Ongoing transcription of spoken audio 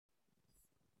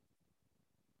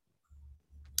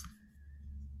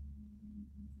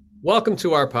Welcome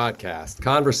to our podcast,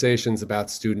 Conversations about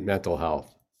Student Mental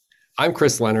Health. I'm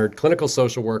Chris Leonard, clinical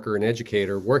social worker and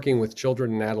educator working with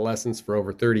children and adolescents for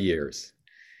over 30 years.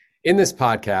 In this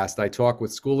podcast, I talk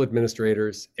with school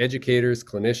administrators, educators,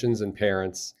 clinicians, and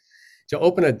parents to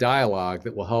open a dialogue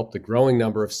that will help the growing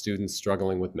number of students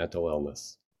struggling with mental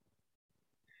illness.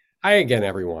 Hi again,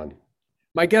 everyone.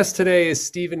 My guest today is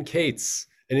Stephen Cates,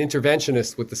 an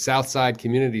interventionist with the Southside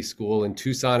Community School in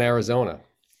Tucson, Arizona.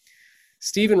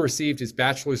 Stephen received his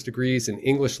bachelor's degrees in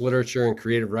English literature and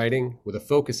creative writing with a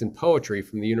focus in poetry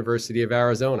from the University of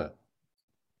Arizona.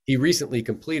 He recently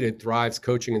completed Thrive's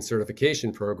coaching and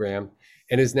certification program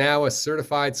and is now a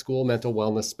certified school mental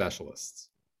wellness specialist.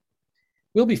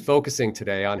 We'll be focusing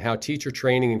today on how teacher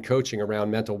training and coaching around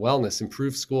mental wellness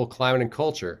improves school climate and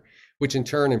culture, which in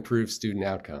turn improves student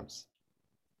outcomes.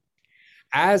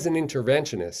 As an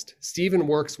interventionist, Stephen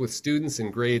works with students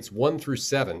in grades 1 through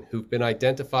 7 who've been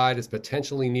identified as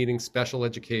potentially needing special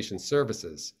education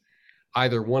services,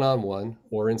 either one-on-one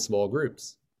or in small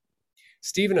groups.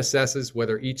 Stephen assesses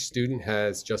whether each student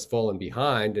has just fallen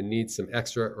behind and needs some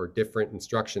extra or different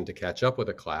instruction to catch up with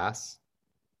a class,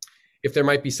 if there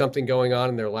might be something going on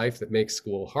in their life that makes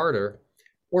school harder,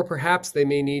 or perhaps they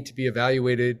may need to be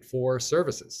evaluated for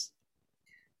services.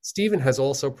 Stephen has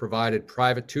also provided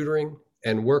private tutoring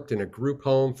and worked in a group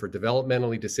home for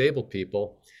developmentally disabled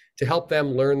people to help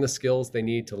them learn the skills they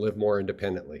need to live more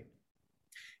independently.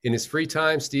 In his free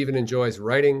time, Stephen enjoys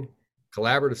writing,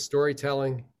 collaborative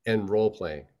storytelling, and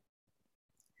role-playing.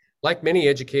 Like many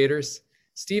educators,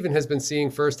 Stephen has been seeing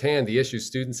firsthand the issues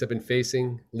students have been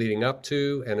facing leading up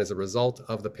to and as a result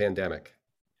of the pandemic.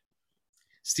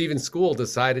 Stephen's school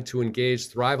decided to engage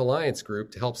Thrive Alliance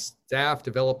Group to help staff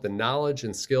develop the knowledge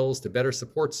and skills to better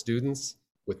support students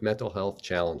with mental health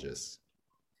challenges.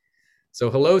 So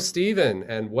hello, Stephen,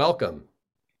 and welcome.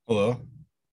 Hello.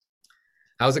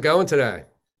 How's it going today?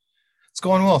 It's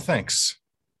going well, thanks.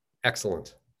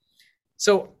 Excellent.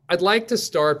 So I'd like to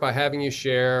start by having you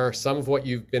share some of what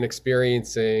you've been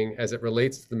experiencing as it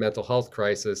relates to the mental health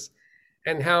crisis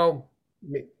and how,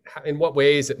 in what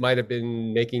ways it might have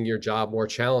been making your job more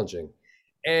challenging.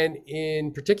 And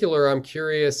in particular, I'm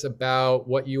curious about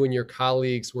what you and your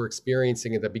colleagues were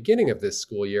experiencing at the beginning of this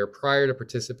school year prior to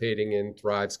participating in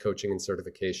Thrive's coaching and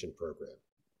certification program.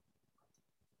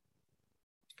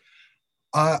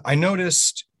 I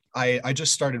noticed, I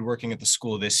just started working at the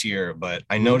school this year, but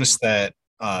I noticed that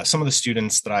some of the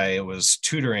students that I was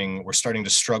tutoring were starting to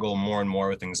struggle more and more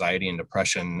with anxiety and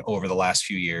depression over the last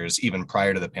few years, even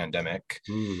prior to the pandemic.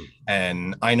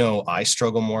 And I know I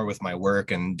struggle more with my work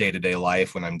and day-to-day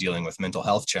life when I'm dealing with mental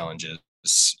health challenges.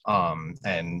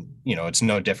 And, you know, it's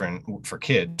no different for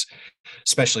kids,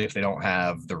 especially if they don't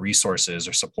have the resources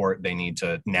or support they need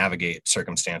to navigate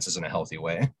circumstances in a healthy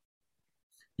way.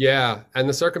 Yeah, and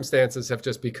the circumstances have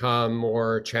just become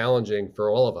more challenging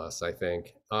for all of us, I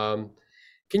think.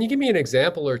 Can you give me an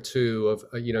example or two of,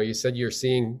 you said you were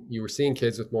seeing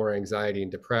kids with more anxiety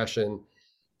and depression.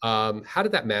 How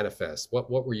did that manifest? What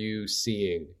were you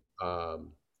seeing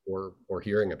or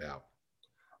hearing about?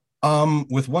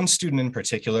 With one student in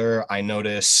particular, I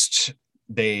noticed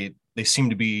they seem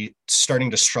to be starting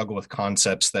to struggle with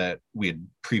concepts that we had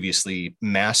previously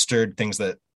mastered. Things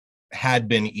that had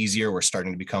been easier were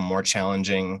starting to become more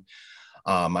challenging.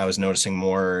 I was noticing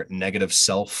more negative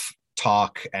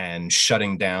self-talk and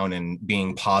shutting down and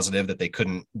being positive that they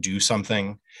couldn't do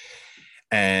something.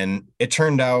 And it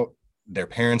turned out their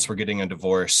parents were getting a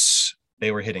divorce.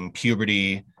 They were hitting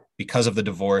puberty. Because of the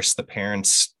divorce, the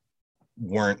parents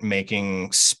weren't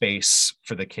making space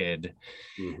for the kid.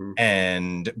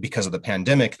 And because of the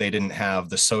pandemic, they didn't have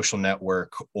the social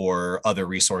network or other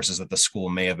resources that the school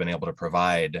may have been able to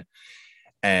provide.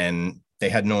 And they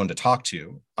had no one to talk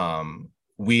to.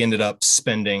 We ended up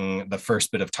spending the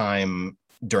first bit of time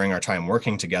during our time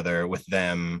working together with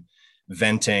them,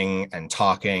 venting and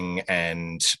talking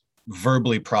and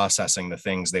verbally processing the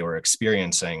things they were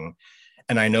experiencing.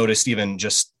 And I noticed even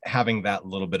just having that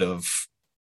little bit of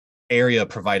area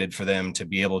provided for them to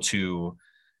be able to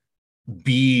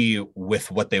be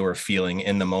with what they were feeling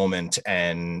in the moment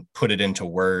and put it into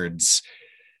words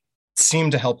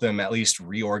seemed to help them at least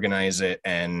reorganize it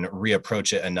and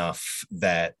reapproach it enough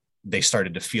that they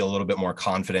started to feel a little bit more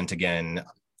confident again,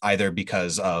 either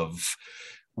because of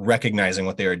recognizing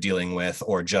what they were dealing with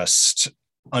or just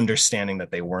understanding that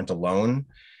they weren't alone.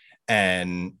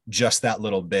 And just that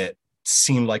little bit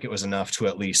seemed like it was enough to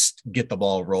at least get the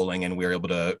ball rolling, and we were able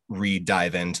to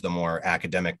dive into the more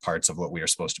academic parts of what we were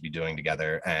supposed to be doing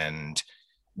together, and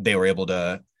they were able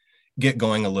to get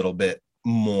going a little bit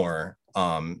more.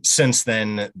 Since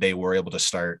then, they were able to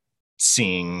start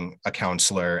seeing a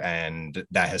counselor, and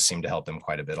that has seemed to help them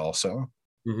quite a bit also.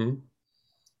 Mm-hmm.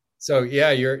 So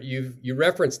yeah, you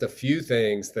referenced a few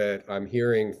things that I'm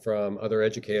hearing from other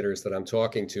educators that I'm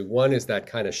talking to. One is that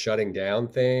kind of shutting down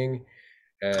thing,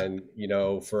 and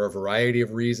for a variety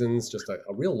of reasons, just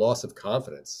a real loss of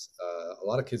confidence. A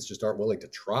lot of kids just aren't willing to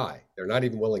try. They're not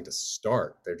even willing to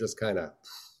start. They're just kind of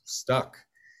stuck.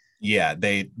 Yeah,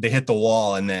 they hit the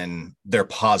wall and then they're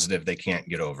positive they can't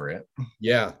get over it.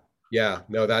 Yeah, yeah,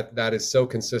 no, that is so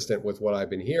consistent with what I've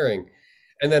been hearing.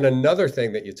 And then another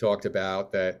thing that you talked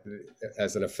about that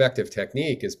as an effective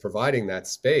technique is providing that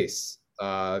space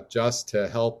just to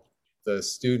help the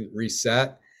student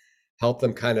reset, help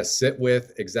them kind of sit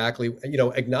with exactly,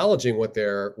 acknowledging what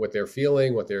they're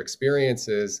feeling, what their experience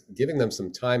is, giving them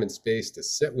some time and space to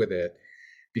sit with it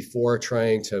before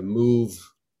trying to move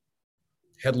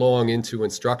headlong into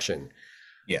instruction.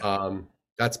 Yeah.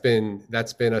 That's been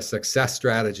a success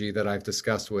strategy that I've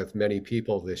discussed with many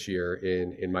people this year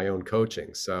in my own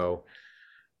coaching. So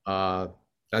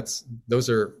those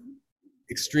are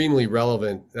extremely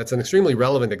relevant. That's an extremely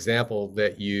relevant example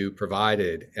that you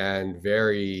provided, and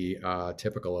very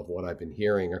typical of what I've been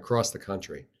hearing across the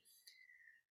country.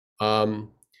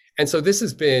 And so this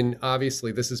has been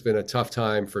a tough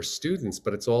time for students,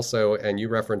 but it's also, and you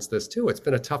referenced this too, it's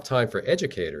been a tough time for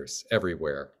educators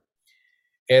everywhere.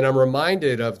 And I'm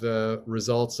reminded of the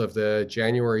results of the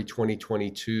January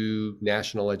 2022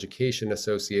 National Education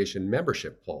Association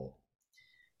membership poll.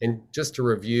 And just to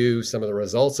review some of the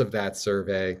results of that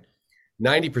survey,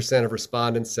 90% of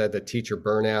respondents said that teacher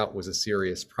burnout was a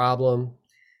serious problem.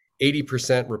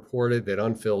 80% reported that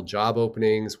unfilled job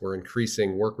openings were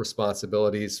increasing work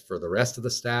responsibilities for the rest of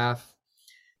the staff.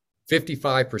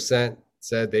 55%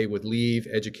 said they would leave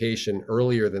education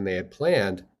earlier than they had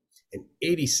planned. And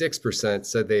 86%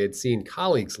 said they had seen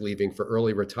colleagues leaving for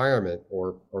early retirement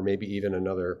or maybe even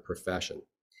another profession.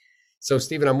 So,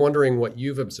 Stephen, I'm wondering what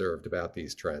you've observed about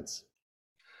these trends.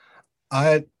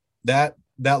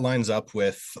 That lines up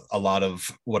with a lot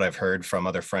of what I've heard from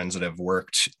other friends that have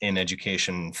worked in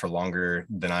education for longer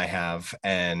than I have.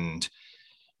 And,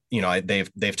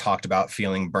 they've talked about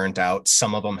feeling burnt out.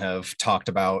 Some of them have talked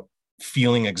about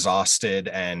feeling exhausted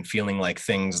and feeling like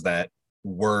things that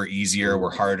were easier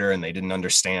were harder, and they didn't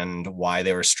understand why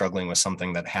they were struggling with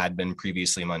something that had been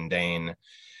previously mundane.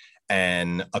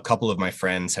 And a couple of my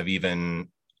friends have even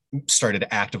started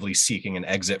actively seeking an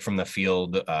exit from the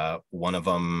field. One of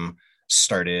them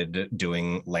started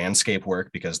doing landscape work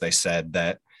because they said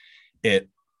that it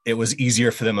was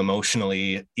easier for them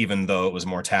emotionally, even though it was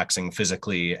more taxing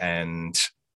physically, and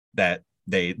that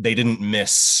they didn't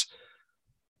miss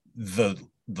the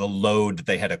load that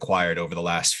they had acquired over the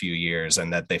last few years,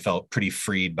 and that they felt pretty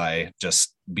freed by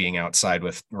just being outside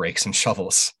with rakes and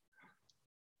shovels.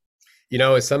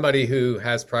 As somebody who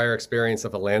has prior experience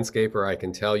of a landscaper, I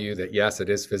can tell you that yes, it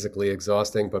is physically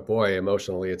exhausting, but boy,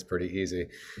 emotionally, it's pretty easy.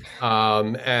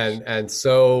 And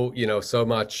so, so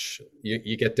much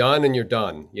you get done and you're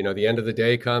done. The end of the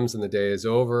day comes and the day is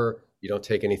over. You don't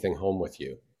take anything home with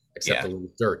you except a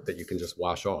little dirt that you can just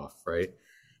wash off, right?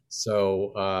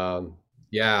 So,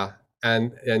 yeah,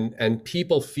 and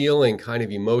people feeling kind of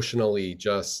emotionally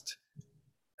just,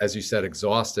 as you said,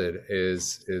 exhausted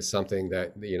is something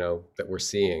that that we're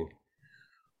seeing.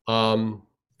 And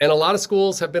a lot of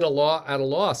schools have been at a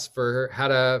loss for how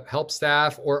to help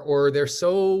staff, or they're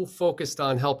so focused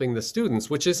on helping the students,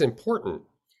 which is important,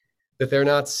 that they're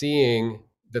not seeing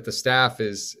that the staff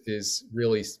is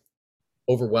really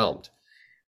overwhelmed.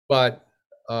 But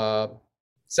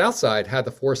Southside had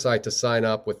the foresight to sign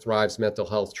up with Thrive's mental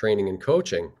health training and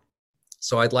coaching.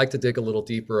 So I'd like to dig a little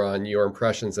deeper on your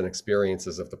impressions and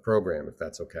experiences of the program, if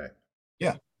that's okay.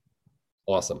 Yeah.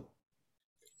 Awesome.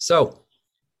 So,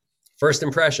 first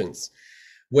impressions.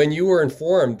 When you were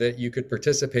informed that you could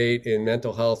participate in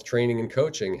mental health training and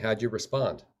coaching, how'd you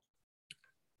respond?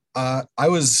 I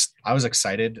was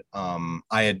excited.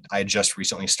 I had just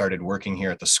recently started working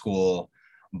here at the school,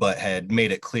 but had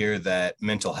made it clear that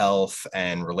mental health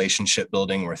and relationship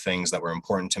building were things that were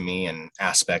important to me and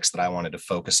aspects that I wanted to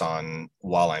focus on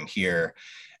while I'm here.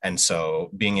 And so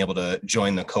being able to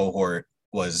join the cohort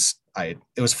was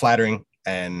flattering,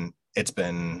 and it's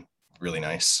been really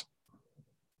nice.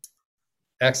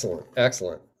 Excellent.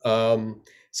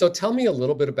 So tell me a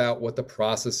little bit about what the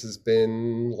process has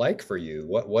been like for you.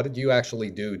 What did you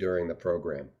actually do during the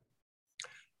program?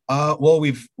 Well,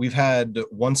 we've had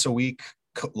once a week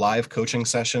live coaching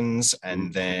sessions,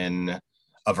 and then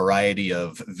a variety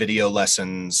of video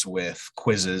lessons with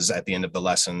quizzes at the end of the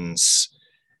lessons,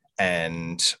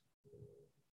 and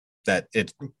that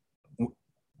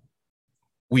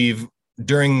we've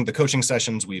during the coaching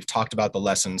sessions, we've talked about the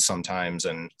lessons sometimes,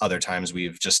 and other times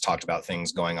we've just talked about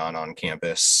things going on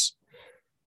campus.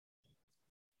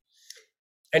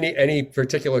 Any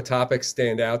particular topics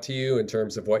stand out to you in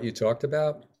terms of what you talked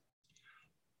about?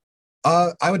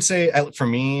 I would say for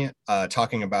me,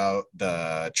 talking about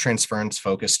the transference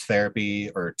focused therapy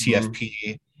or Mhm.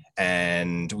 TFP,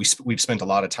 and we've spent a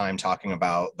lot of time talking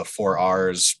about the 4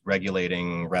 R's: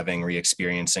 regulating, revving,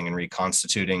 re-experiencing, and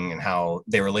reconstituting, and how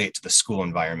they relate to the school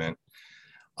environment.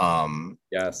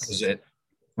 Yes. Because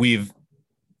we've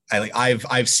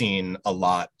I've seen a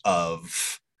lot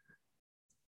of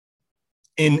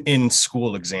in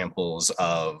school examples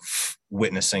of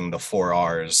witnessing the 4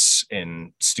 R's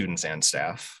in students and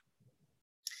staff.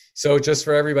 So, just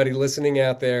for everybody listening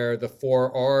out there, the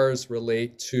 4 R's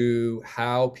relate to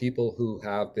how people who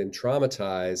have been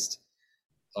traumatized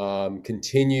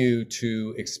continue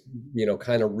to,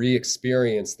 kind of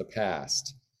re-experience the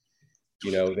past.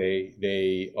 They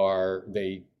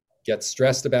get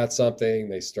stressed about something,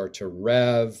 they start to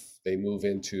rev, they move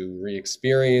into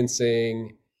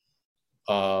re-experiencing.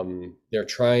 They're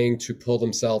trying to pull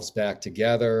themselves back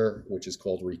together, which is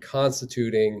called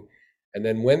reconstituting. And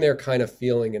then when they're kind of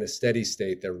feeling in a steady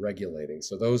state, they're regulating.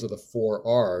 So those are the 4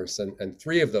 R's, and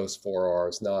three of those 4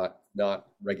 R's, not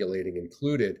regulating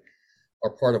included,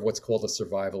 are part of what's called the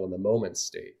survival in the moment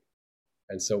state.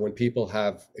 And so when people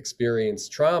have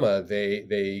experienced trauma,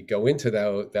 they go into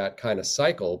that kind of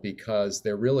cycle because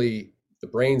they're really, the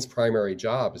brain's primary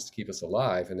job is to keep us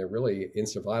alive, and they're really in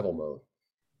survival mode.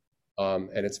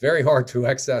 And it's very hard to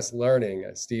access learning,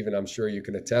 Stephen. I'm sure you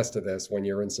can attest to this when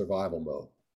you're in survival mode.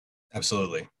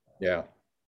 Absolutely. Yeah.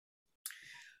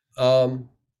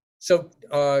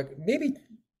 Maybe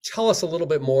tell us a little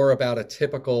bit more about a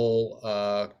typical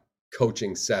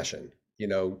coaching session.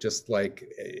 Just like,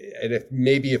 and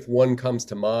if one comes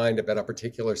to mind about a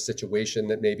particular situation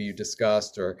that maybe you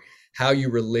discussed, or how you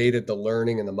related the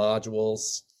learning and the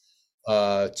modules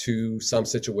to some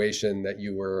situation that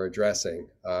you were addressing.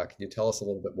 Can you tell us a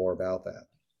little bit more about that?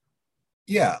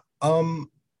 Yeah. I'm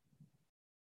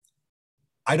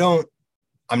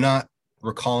not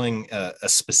recalling a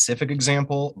specific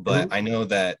example, but Mhm. I know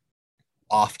that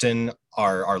often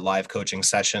our live coaching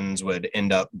sessions would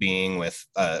end up being with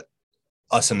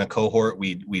us in the cohort.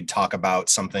 We'd talk about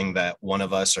something that one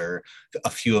of us or a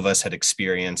few of us had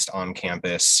experienced on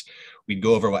campus. We'd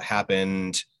go over what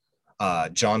happened.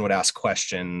 John would ask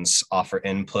questions, offer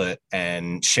input,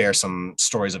 and share some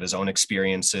stories of his own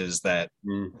experiences that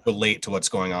Mm. relate to what's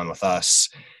going on with us.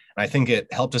 And I think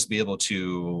it helped us be able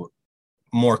to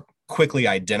more quickly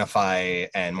identify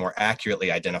and more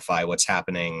accurately identify what's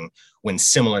happening when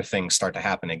similar things start to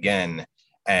happen again,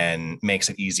 and makes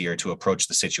it easier to approach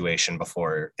the situation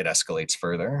before it escalates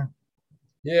further.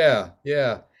 Yeah,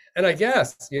 yeah. And I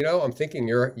guess, I'm thinking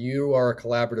you are a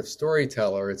collaborative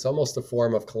storyteller. It's almost a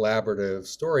form of collaborative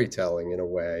storytelling in a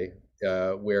way,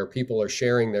 where people are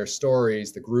sharing their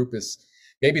stories.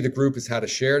 Maybe the group has had a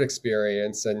shared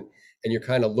experience, and you're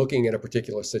kind of looking at a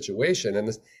particular situation,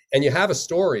 and you have a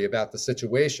story about the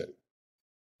situation.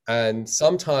 And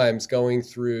sometimes going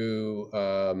through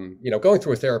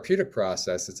a therapeutic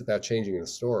process, it's about changing the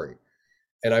story.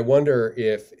 And I wonder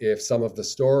if some of the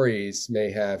stories may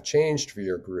have changed for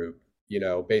your group,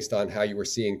 based on how you were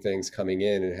seeing things coming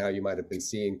in and how you might have been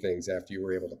seeing things after you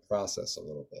were able to process a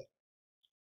little bit.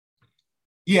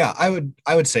 Yeah, I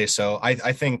would say so.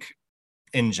 I think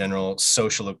in general,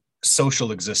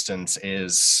 social existence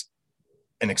is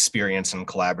an experience in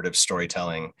collaborative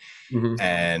storytelling, Hmm.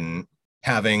 and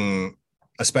having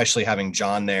especially having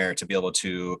John there to be able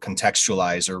to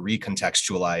contextualize or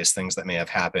recontextualize things that may have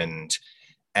happened,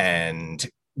 and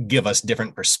give us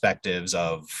different perspectives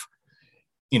of,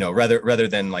 rather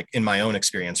than, like in my own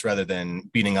experience, rather than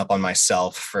beating up on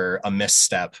myself for a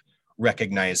misstep,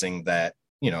 recognizing that,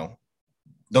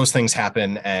 those things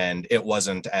happen and it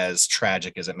wasn't as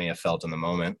tragic as it may have felt in the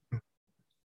moment.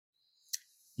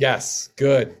 Yes,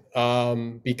 good.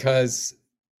 Because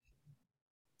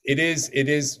it is,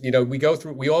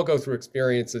 we all go through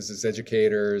experiences as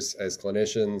educators, as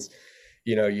clinicians.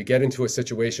 You get into a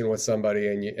situation with somebody,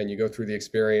 and you go through the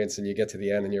experience, and you get to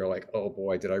the end, and you're like, oh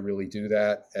boy, did I really do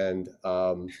that? And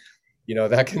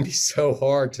that can be so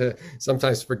hard to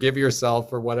sometimes forgive yourself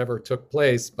for whatever took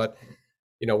place. But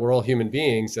we're all human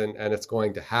beings, and it's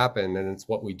going to happen, and it's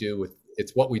what we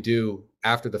do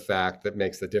after the fact that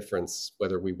makes the difference,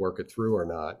 whether we work it through or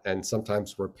not. And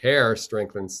sometimes repair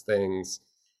strengthens things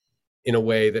in a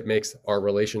way that makes our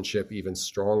relationship even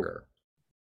stronger.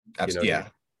 you know you Yeah.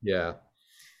 yeah.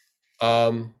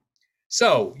 um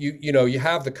So you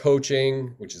have the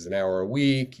coaching, which is an hour a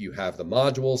week. You have the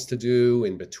modules to do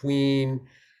in between.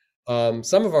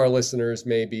 Some of our listeners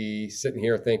may be sitting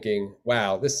here thinking,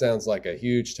 "Wow, this sounds like a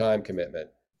huge time commitment."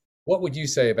 What would you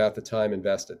say about the time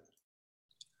invested?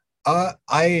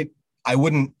 I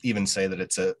wouldn't even say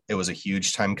that it was a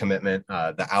huge time commitment.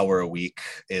 The hour a week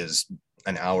is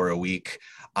an hour a week.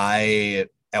 I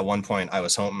At one point I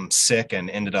was home sick and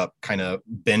ended up kind of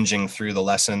binging through the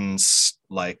lessons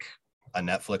like a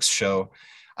Netflix show.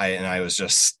 I was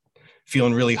just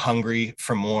feeling really hungry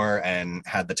for more and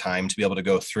had the time to be able to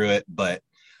go through it. But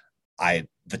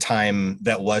the time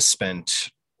that was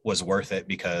spent was worth it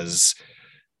because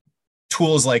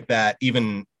tools like that,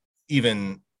 even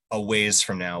a ways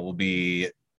from now, will be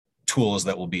tools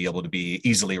that will be able to be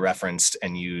easily referenced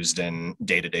and used in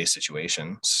day-to-day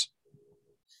situations.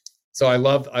 So I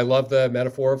love the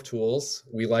metaphor of tools.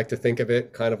 We like to think of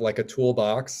it kind of like a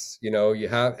toolbox. You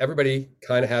have everybody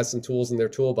kind of has some tools in their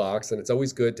toolbox, and it's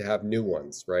always good to have new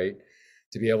ones, right?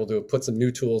 To be able to put some new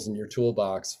tools in your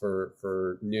toolbox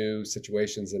for new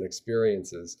situations and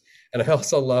experiences. And I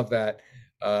also love that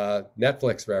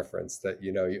Netflix reference that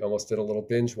you almost did a little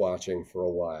binge watching for a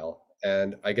while.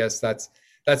 And I guess that's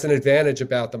an advantage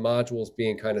about the modules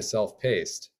being kind of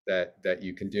self-paced, that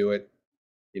you can do it.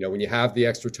 When you have the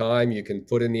extra time, you can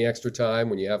put in the extra time.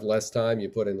 When you have less time, you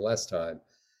put in less time.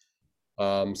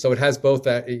 So it has both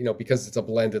that, because it's a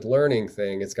blended learning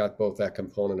thing, it's got both that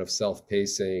component of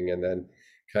self-pacing and then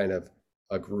kind of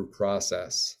a group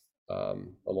process.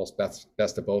 Almost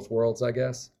best of both worlds, I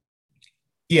guess.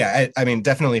 Yeah, I mean,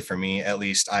 definitely for me, at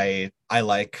least, I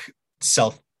like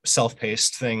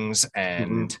self-paced things, Hmm.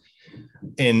 and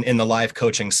in the live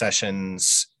coaching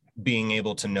sessions, being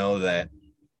able to know that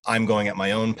I'm going at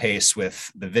my own pace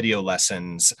with the video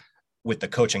lessons. With the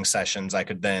coaching sessions, I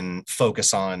could then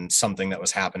focus on something that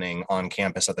was happening on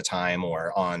campus at the time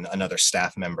or on another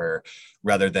staff member,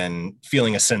 rather than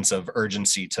feeling a sense of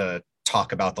urgency to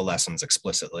talk about the lessons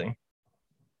explicitly.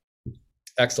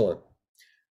 Excellent.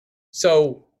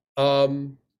 So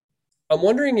I'm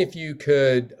wondering if you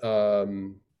could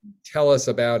tell us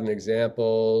about an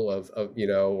example of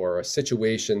or a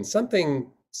situation,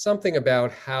 something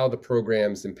about how the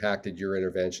programs impacted your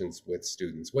interventions with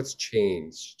students. What's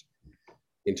changed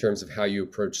in terms of how you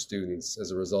approach students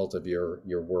as a result of your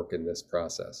work in this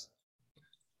process?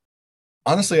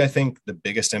 Honestly, I think the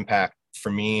biggest impact for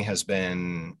me has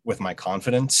been with my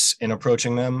confidence in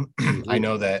approaching them. I Hmm.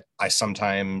 know that I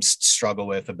sometimes struggle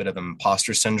with a bit of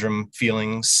imposter syndrome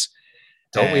feelings,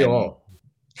 Don't we and all?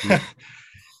 Mm.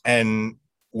 and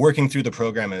working through the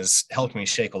program has helped me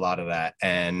shake a lot of that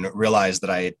and realize that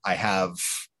I have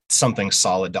something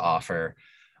solid to offer.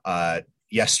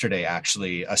 Yesterday,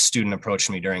 actually, a student approached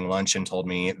me during lunch and told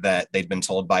me that they'd been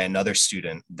told by another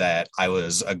student that I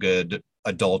was a good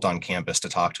adult on campus to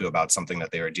talk to about something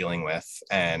that they were dealing with.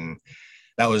 And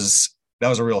that was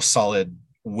a real solid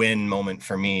win moment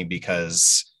for me,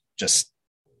 because just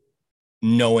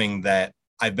knowing that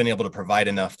I've been able to provide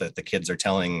enough that the kids are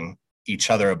telling each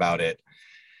other about it,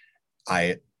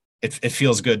 I it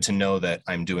feels good to know that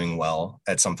I'm doing well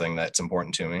at something that's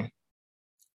important to me.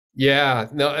 Yeah,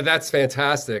 no, that's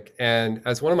fantastic. And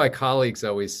as one of my colleagues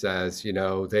always says,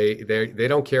 they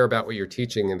don't care about what you're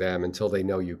teaching them until they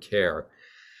know you care.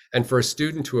 And for a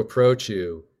student to approach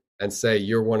you and say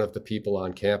you're one of the people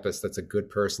on campus that's a good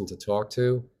person to talk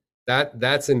to,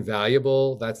 that's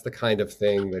invaluable. That's the kind of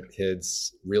thing that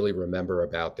kids really remember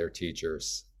about their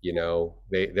teachers.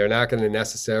 They're not going to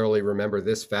necessarily remember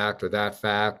this fact or that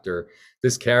fact or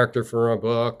this character from a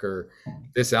book or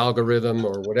this algorithm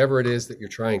or whatever it is that you're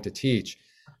trying to teach.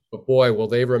 But boy, will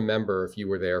they remember if you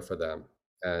were there for them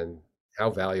and how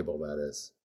valuable that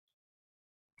is.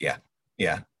 Yeah.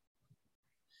 Yeah.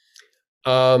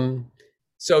 Um,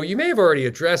 so you may have already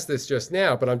addressed this just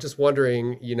now, but I'm just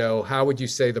wondering, how would you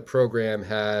say the program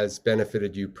has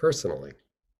benefited you personally?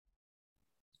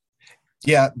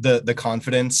 Yeah, the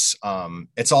confidence,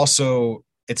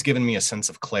 it's given me a sense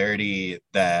of clarity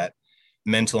that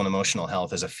mental and emotional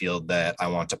health is a field that I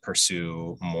want to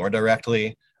pursue more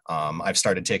directly. I've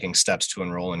started taking steps to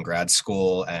enroll in grad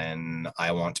school, and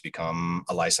I want to become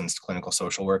a licensed clinical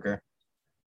social worker.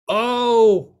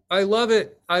 Oh, I love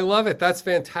it. I love it. That's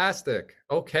fantastic.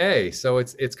 Okay, so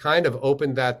it's kind of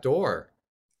opened that door.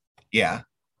 Yeah.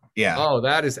 Yeah. Oh,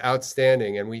 that is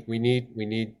outstanding. And we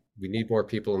need more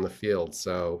people in the field.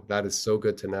 So that is so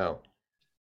good to know.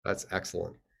 That's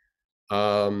excellent.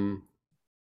 Um,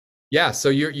 Yeah, so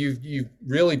you've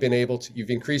really been able to, you've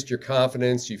increased your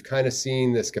confidence, you've kind of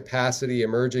seen this capacity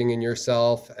emerging in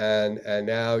yourself, and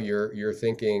now you're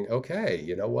thinking, okay,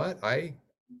 you know what?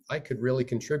 I could really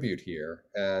contribute here,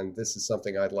 and this is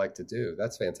something I'd like to do.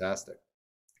 That's fantastic.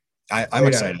 I'm Great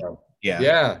excited. outcome. Yeah.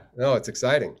 Yeah, no, it's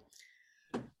exciting.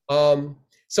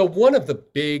 So one of the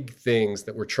big things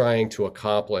that we're trying to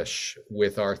accomplish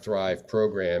with our Thrive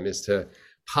program is to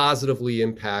positively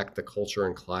impact the culture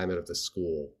and climate of the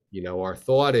school. Our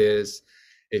thought is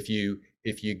if you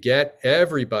get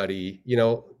everybody,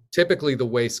 typically the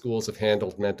way schools have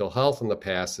handled mental health in the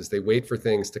past is they wait for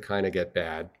things to kind of get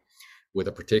bad with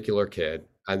a particular kid,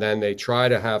 and then they try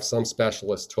to have some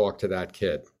specialist talk to that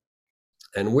kid.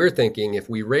 And we're thinking if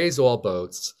we raise all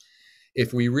boats,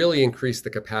 if we really increase the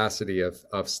capacity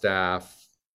of staff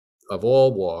of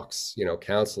all walks,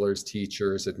 counselors,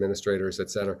 teachers, administrators, et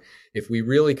cetera, if we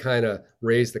really kind of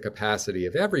raise the capacity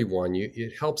of everyone,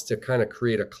 it helps to kind of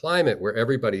create a climate where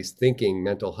everybody's thinking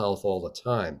mental health all the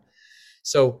time.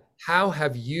 So how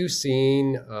have you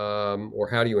seen, or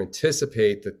how do you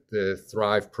anticipate that the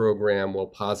Thrive program will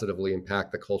positively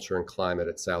impact the culture and climate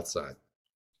at Southside?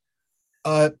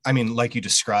 I mean, like you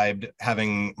described,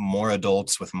 having more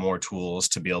adults with more tools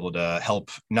to be able to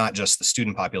help not just the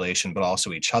student population, but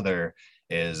also each other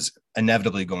is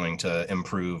inevitably going to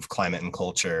improve climate and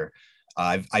culture.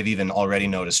 I've even already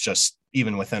noticed, just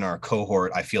even within our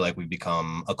cohort, I feel like we've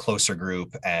become a closer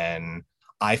group, and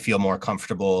I feel more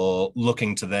comfortable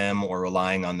looking to them or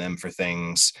relying on them for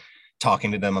things,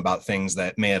 talking to them about things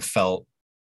that may have felt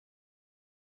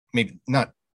maybe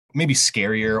not maybe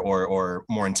scarier or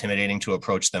more intimidating to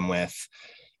approach them with.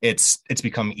 It's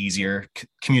become easier.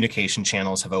 Communication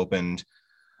channels have opened,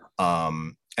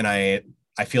 and I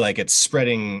feel like it's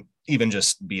spreading even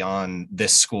just beyond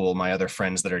this school. My other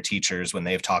friends that are teachers, when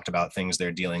they've talked about things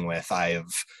they're dealing with,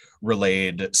 I've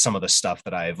relayed some of the stuff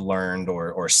that I've learned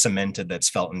or cemented that's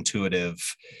felt intuitive,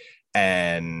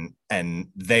 and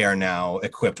they are now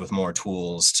equipped with more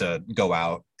tools to go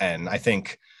out. And I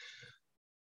think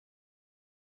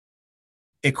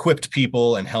equipped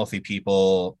people and healthy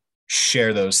people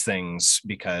share those things,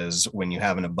 because when you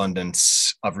have an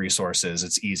abundance of resources,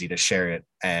 it's easy to share it.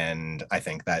 And I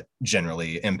think that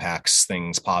generally impacts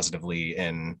things positively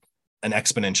in an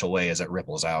exponential way as it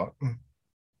ripples out.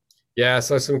 Yeah,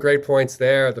 so some great points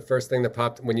there. The first thing that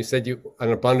popped when you said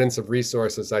an abundance of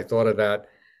resources, I thought of that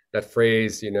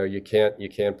phrase, you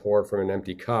can't pour from an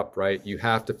empty cup, right? You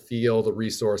have to feel the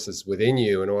resources within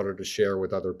you in order to share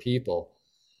with other people.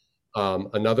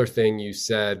 Another thing you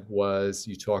said was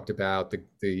you talked about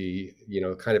the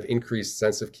kind of increased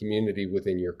sense of community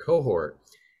within your cohort.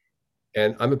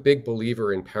 And I'm a big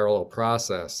believer in parallel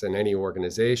process in any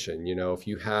organization. If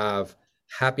you have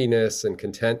happiness and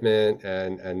contentment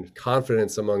and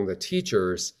confidence among the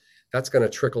teachers, that's going to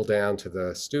trickle down to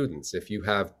the students. If you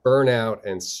have burnout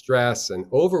and stress and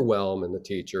overwhelm in the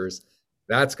teachers,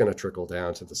 that's going to trickle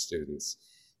down to the students.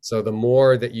 So the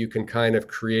more that you can kind of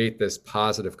create this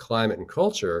positive climate and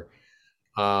culture,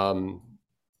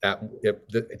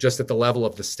 just at the level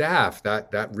of the staff,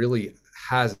 that really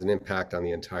has an impact on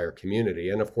the entire community.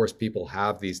 And of course, people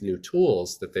have these new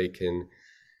tools that they can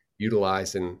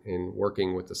utilize in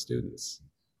working with the students.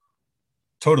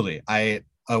 Totally.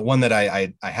 One that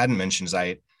I hadn't mentioned is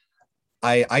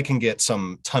I can get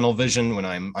some tunnel vision when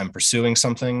I'm pursuing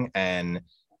something, and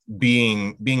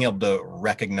being able to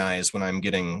recognize when I'm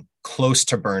getting close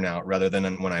to burnout rather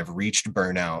than when I've reached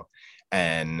burnout,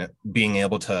 and being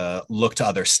able to look to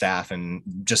other staff and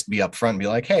just be upfront and be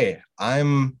like, hey,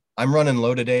 I'm running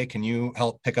low today. Can you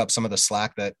help pick up some of the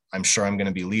slack that I'm sure I'm going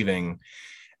to be leaving?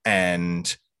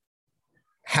 And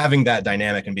having that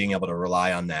dynamic and being able to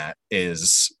rely on that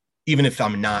is, even if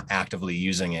I'm not actively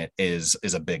using it, is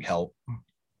a big help.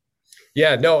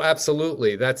 Yeah, no,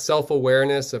 absolutely. That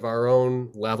self-awareness of our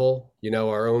own level,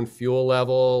 our own fuel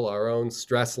level, our own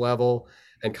stress level,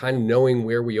 and kind of knowing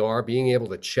where we are, being able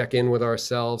to check in with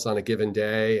ourselves on a given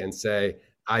day and say,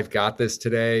 I've got this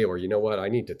today, or you know what, I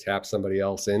need to tap somebody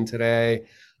else in today.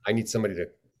 I need somebody to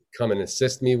come and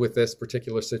assist me with this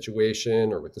particular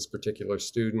situation or with this particular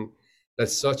student.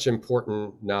 That's such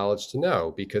important knowledge to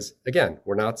know, because again,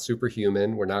 we're not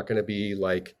superhuman. We're not going to be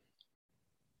like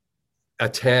a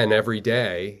 10 every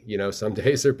day. Some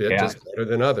days are just better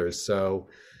than others. So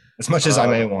as much as I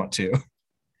may want to.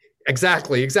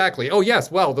 Exactly. Oh, yes.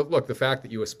 Well, look, the fact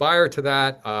that you aspire to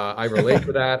that, I relate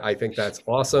to that. I think that's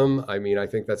awesome. I mean, I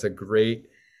think that's a great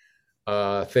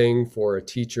thing for a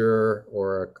teacher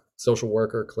or a social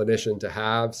worker, clinician to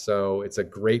have. So it's a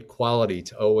great quality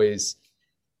to always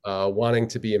wanting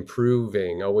to be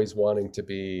improving, always wanting to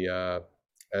be,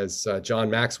 as John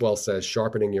Maxwell says,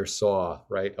 sharpening your saw,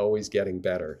 right? Always getting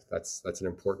better. That's an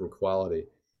important quality.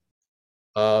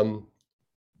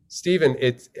 Stephen,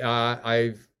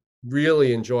 I've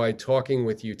really enjoyed talking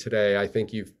with you today. I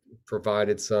think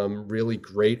provided some really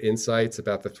great insights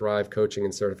about the Thrive Coaching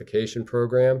and Certification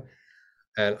Program.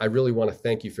 And I really want to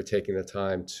thank you for taking the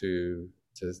time to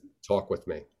talk with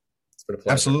me. It's been a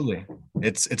pleasure. Absolutely.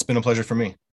 It's been a pleasure for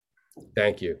me.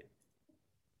 Thank you.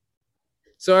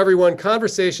 So everyone,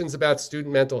 Conversations About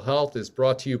Student Mental Health is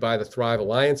brought to you by the Thrive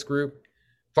Alliance Group,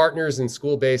 partners in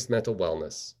school-based mental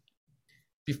wellness.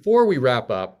 Before we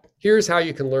wrap up, here's how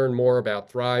you can learn more about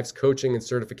Thrive's coaching and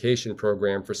certification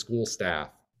program for school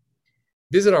staff.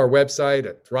 Visit our website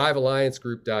at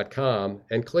thrivealliancegroup.com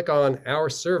and click on Our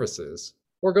Services,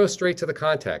 or go straight to the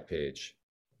contact page.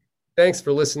 Thanks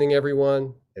for listening,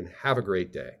 everyone, and have a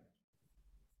great day.